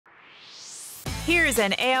Here's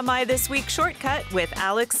an AMI This Week shortcut with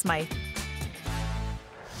Alex Smyth.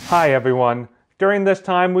 Hi everyone. During this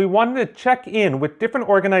time, we wanted to check in with different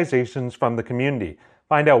organizations from the community,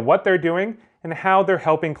 find out what they're doing and how they're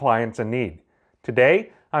helping clients in need.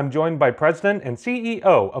 Today, I'm joined by President and CEO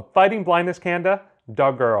of Fighting Blindness Canada,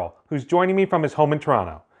 Doug Earle, who's joining me from his home in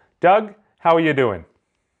Toronto. Doug, how are you doing?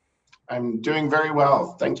 I'm doing very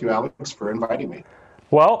well. Thank you, Alex, for inviting me.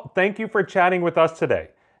 Well, thank you for chatting with us today.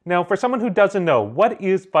 Now, for someone who doesn't know, what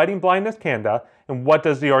is Fighting Blindness Canada and what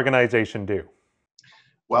does the organization do?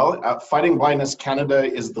 Well, Fighting Blindness Canada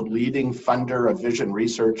is the leading funder of vision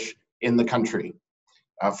research in the country.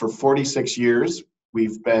 For 46 years,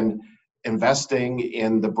 we've been investing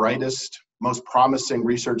in the brightest, most promising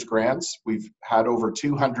research grants. We've had over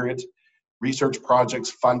 200 research projects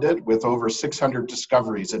funded with over 600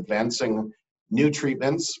 discoveries advancing new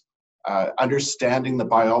treatments, understanding the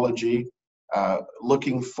biology,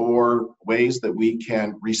 looking for ways that we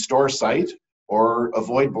can restore sight or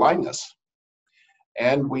avoid blindness.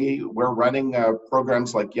 And we're running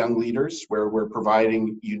programs like Young Leaders, where we're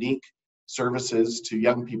providing unique services to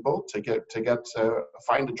young people to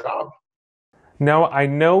find a job. Now, I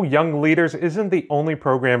know Young Leaders isn't the only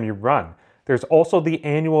program you run. There's also the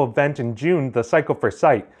annual event in June, the Cycle for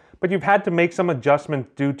Sight, but you've had to make some adjustments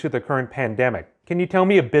due to the current pandemic. Can you tell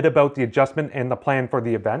me a bit about the adjustment and the plan for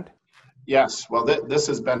the event? Yes, well, this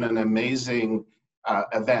has been an amazing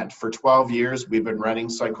event. For 12 years, we've been running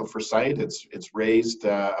Cycle for Sight. It's raised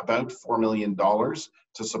about $4 million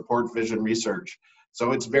to support vision research.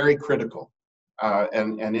 So it's very critical.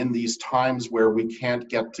 And in these times where we can't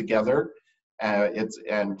get together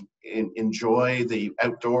enjoy the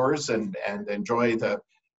outdoors and enjoy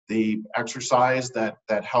the exercise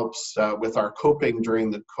that helps with our coping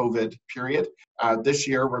during the COVID period. This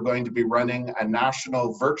year, we're going to be running a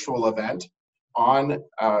national virtual event on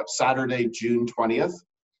Saturday, June 20th,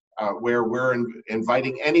 where we're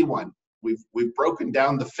inviting anyone. We've broken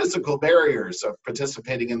down the physical barriers of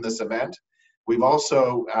participating in this event. We've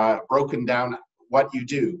also broken down what you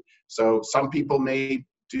do. So some people may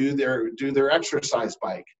do their exercise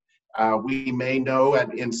bike. We may know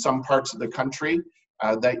in some parts of the country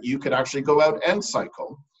that you could actually go out and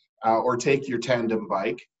cycle or take your tandem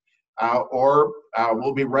bike, or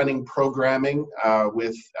we'll be running programming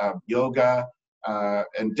with yoga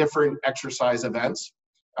and different exercise events.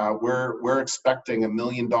 We're expecting $1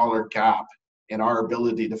 million gap in our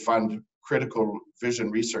ability to fund critical vision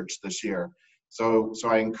research this year. So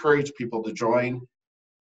I encourage people to join,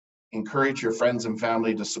 encourage your friends and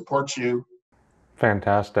family to support you.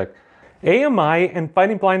 Fantastic. AMI and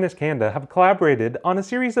Fighting Blindness Canada have collaborated on a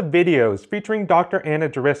series of videos featuring Dr. Anna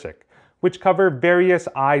Jurisic, which cover various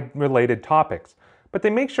eye-related topics, but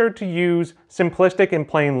they make sure to use simplistic and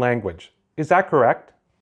plain language. Is that correct?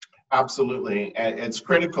 Absolutely. It's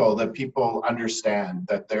critical that people understand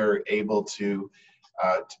that they're able to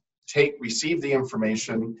receive the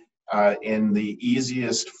information in the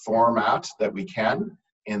easiest format that we can,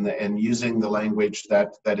 and using the language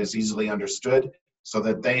that is easily understood, so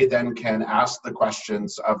that they then can ask the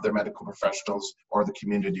questions of their medical professionals or the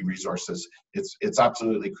community resources. It's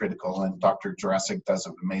absolutely critical, and Dr. Jurisic does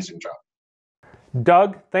an amazing job.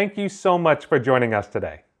 Doug, thank you so much for joining us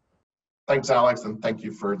today. Thanks, Alex, and thank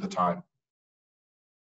you for the time.